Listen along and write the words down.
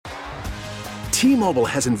T-Mobile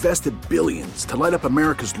has invested billions to light up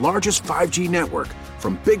America's largest 5G network,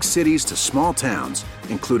 from big cities to small towns,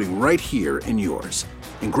 including right here in yours.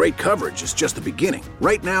 And great coverage is just the beginning.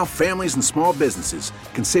 Right now, families and small businesses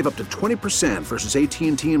can save up to 20% versus AT&T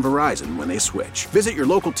and Verizon when they switch. Visit your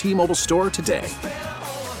local T-Mobile store today.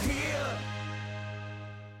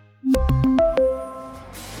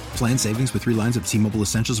 Plan savings with 3 lines of T-Mobile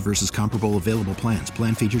Essentials versus comparable available plans.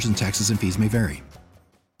 Plan features and taxes and fees may vary.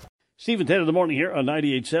 Steve and Ted in the morning here on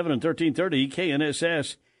 98.7 and 1330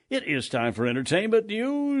 KNSS. It is time for entertainment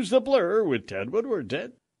news, The Blur with Ted Woodward.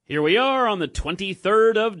 Ted? Here we are on the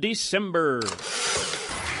 23rd of December.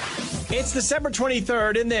 It's December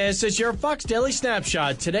 23rd, and this is your Fox Daily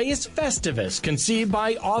Snapshot. Today is Festivus, conceived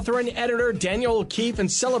by author and editor Daniel O'Keefe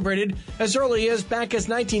and celebrated as early as back as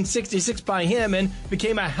 1966 by him, and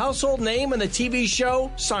became a household name in the TV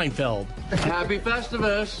show Seinfeld. Happy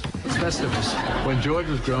Festivus. It's Festivus. When George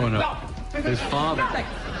was growing up, his father... Nothing.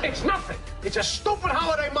 It's nothing. It's a stupid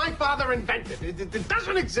holiday my father invented. It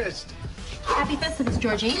doesn't exist. Happy Festivus,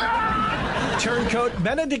 Georgie. Turncoat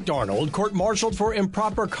Benedict Arnold court-martialed for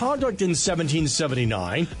improper conduct in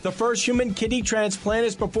 1779. The first human kidney transplant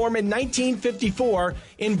is performed in 1954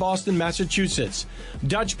 in Boston, Massachusetts.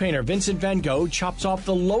 Dutch painter Vincent van Gogh chops off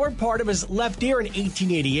the lower part of his left ear in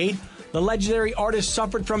 1888. The legendary artist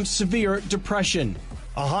suffered from severe depression.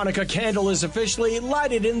 A Hanukkah candle is officially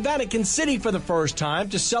lighted in Vatican City for the first time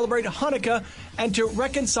to celebrate Hanukkah and to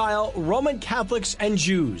reconcile Roman Catholics and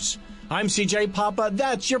Jews. I'm CJ Papa.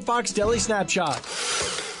 That's your Fox Daily Snapshot.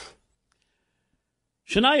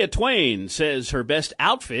 Shania Twain says her best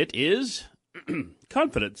outfit is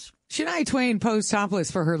confidence. Shania Twain posed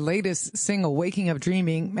topless for her latest single, Waking Up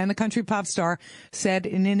Dreaming, and the country pop star said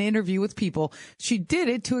in an interview with People she did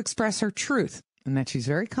it to express her truth and that she's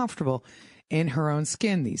very comfortable in her own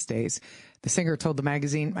skin these days. The singer told the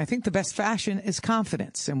magazine, I think the best fashion is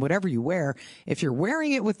confidence, and whatever you wear, if you're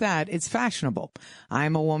wearing it with that, it's fashionable.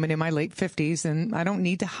 I'm a woman in my late 50s, and I don't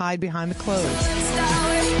need to hide behind the clothes.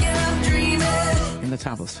 In the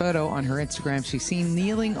topless photo on her Instagram, she's seen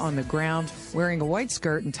kneeling on the ground, wearing a white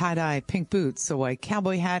skirt and tie-dye pink boots, a white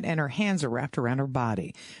cowboy hat, and her hands are wrapped around her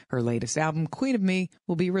body. Her latest album, Queen of Me,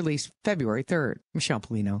 will be released February 3rd. Michelle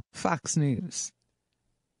Polino, Fox News.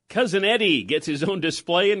 Cousin Eddie gets his own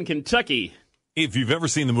display in Kentucky. If you've ever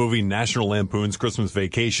seen the movie National Lampoon's Christmas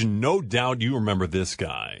Vacation, no doubt you remember this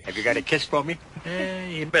guy. Have you got a kiss for me?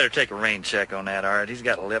 You better take a rain check on that, Art. He's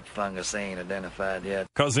got a lip fungus they ain't identified yet.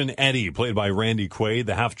 Cousin Eddie, played by Randy Quaid,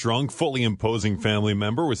 the half-drunk, fully imposing family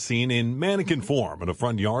member, was seen in mannequin form in a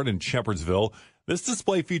front yard in Shepherdsville. This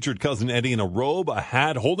display featured Cousin Eddie in a robe, a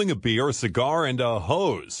hat, holding a beer, a cigar, and a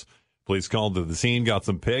hose. Police called to the scene, got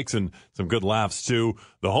some pics and some good laughs, too.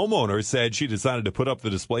 The homeowner said she decided to put up the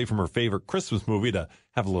display from her favorite Christmas movie to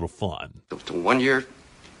have a little fun. It's a one-year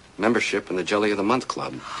membership in the Jelly of the Month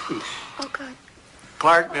Club. Oh, God.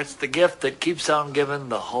 Clark, that's the gift that keeps on giving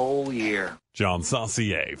the whole year. John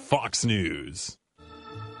Saucier, Fox News.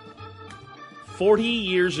 40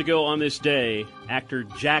 years ago on this day, actor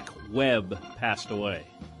Jack Webb passed away.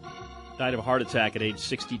 Died of a heart attack at age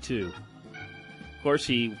 62. Of course,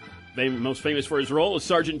 he most famous for his role as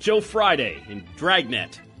Sergeant Joe Friday in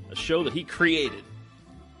Dragnet, a show that he created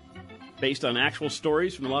based on actual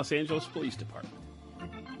stories from the Los Angeles Police Department.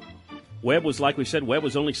 Webb was, like we said, Webb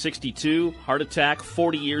was only 62, heart attack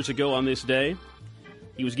 40 years ago on this day.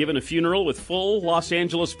 He was given a funeral with full Los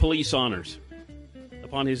Angeles police honors.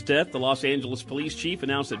 Upon his death, the Los Angeles police chief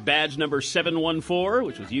announced that badge number 714,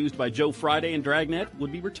 which was used by Joe Friday in Dragnet,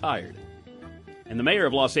 would be retired. And the mayor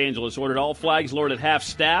of Los Angeles ordered all flags lowered at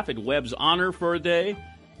half-staff in Webb's honor for a day.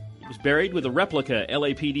 He was buried with a replica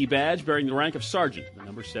LAPD badge bearing the rank of sergeant, the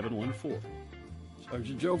number 714.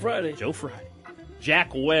 Sergeant Joe Friday. Joe Friday.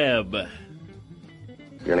 Jack Webb.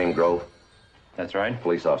 Your name, Grove? That's right.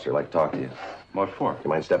 Police officer, I'd like to talk to you. What for? You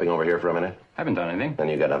mind stepping over here for a minute? Haven't done anything. Then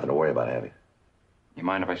you got nothing to worry about, have you? You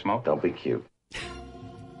mind if I smoke? Don't be cute.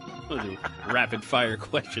 Rapid-fire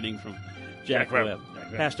questioning from Jack Webb.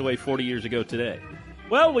 Passed away 40 years ago today.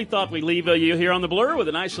 Well, we thought we'd leave you here on The Blur with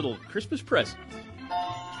a nice little Christmas present.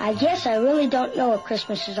 I guess I really don't know what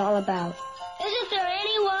Christmas is all about. Isn't there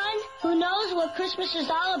anyone who knows what Christmas is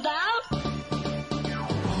all about?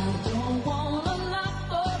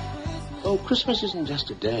 Oh, Christmas isn't just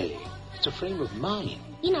a day. It's a frame of mind.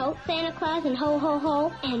 You know, Santa Claus and ho ho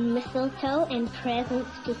ho and mistletoe and presents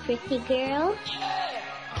to Christy girl.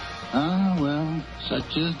 Ah, well,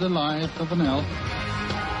 such is the life of an elf.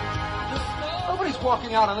 Nobody's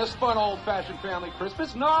walking out on this fun, old-fashioned family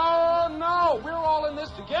Christmas. No, we're all in this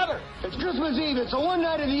together. It's Christmas Eve. It's the one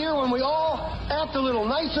night of the year when we all act a little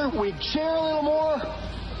nicer, we share a little more.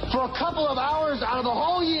 For for a couple of hours out of the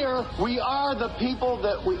whole year, we are the people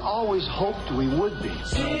that we always hoped we would be.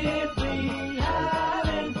 Simply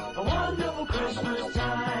having a wonderful Christmas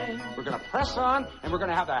time. We're going to press on, and we're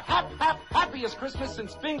going to have the happiest Christmas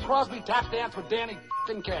since Bing Crosby tap danced with Danny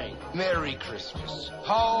and Kay. Merry Christmas.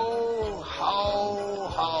 Ho, ho,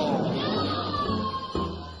 ho.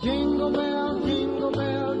 Jingle bell, jingle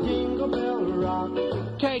bell, jingle bell rock.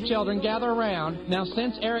 Okay, children, gather around. Now,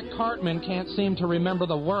 since Eric Cartman can't seem to remember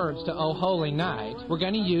the words to Oh Holy Night, we're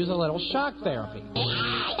going to use a little shock therapy.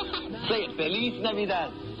 Say it, Feliz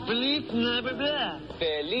Navidad. Feliz Navidad.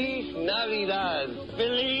 Feliz Navidad.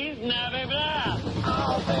 Feliz Navidad.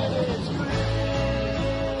 Oh, baby, it's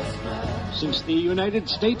Christmas. Since the United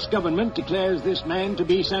States government declares this man to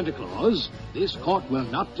be Santa Claus, this court will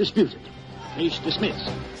not dispute it. Case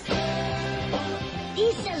dismissed.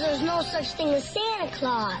 He says there's no such thing as Santa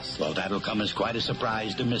Claus. Well, that'll come as quite a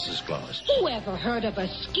surprise to Mrs. Claus. Who ever heard of a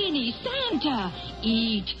skinny Santa?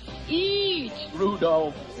 Eat, eat.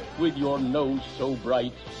 Rudolph, with your nose so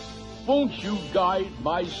bright, won't you guide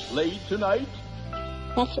my sleigh tonight?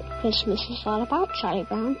 That's what Christmas is all about, Charlie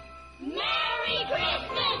Brown. Merry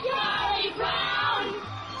Christmas, Charlie Brown!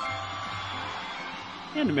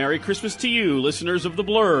 And Merry Christmas to you, listeners of The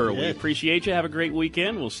Blur. We appreciate you. Have a great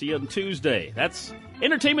weekend. We'll see you on Tuesday. That's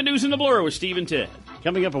Entertainment News in The Blur with Steve and Ted.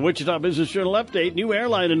 Coming up, a Wichita Business Journal update. New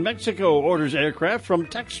airline in Mexico orders aircraft from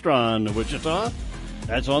Textron, Wichita.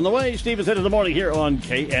 That's on the way. Steve and Ted in the morning here on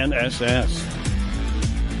KNSS.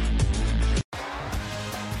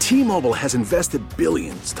 T-Mobile has invested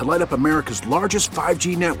billions to light up America's largest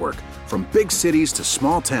 5G network, from big cities to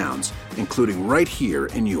small towns, including right here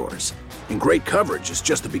in yours. And great coverage is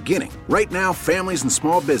just the beginning. Right now, families and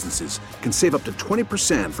small businesses can save up to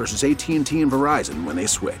 20% versus AT&T and Verizon when they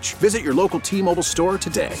switch. Visit your local T-Mobile store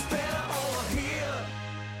today.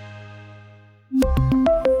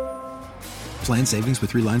 Plan savings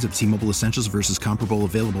with 3 lines of T-Mobile Essentials versus comparable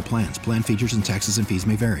available plans. Plan features and taxes and fees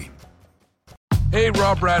may vary. Hey,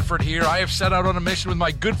 Rob Bradford here. I have set out on a mission with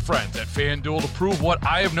my good friends at FanDuel to prove what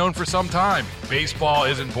I have known for some time. Baseball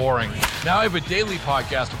isn't boring. Now I have a daily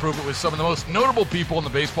podcast to prove it with some of the most notable people in the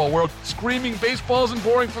baseball world, screaming baseball isn't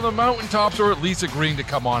boring from the mountaintops, or at least agreeing to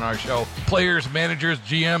come on our show. Players, managers,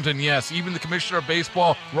 GMs, and yes, even the commissioner of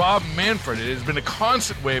baseball, Rob Manfred. It has been a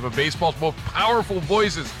constant wave of baseball's most powerful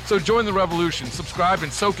voices. So join the revolution. Subscribe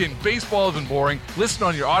and soak in Baseball Isn't Boring. Listen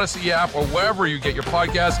on your Odyssey app or wherever you get your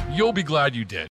podcasts. You'll be glad you did.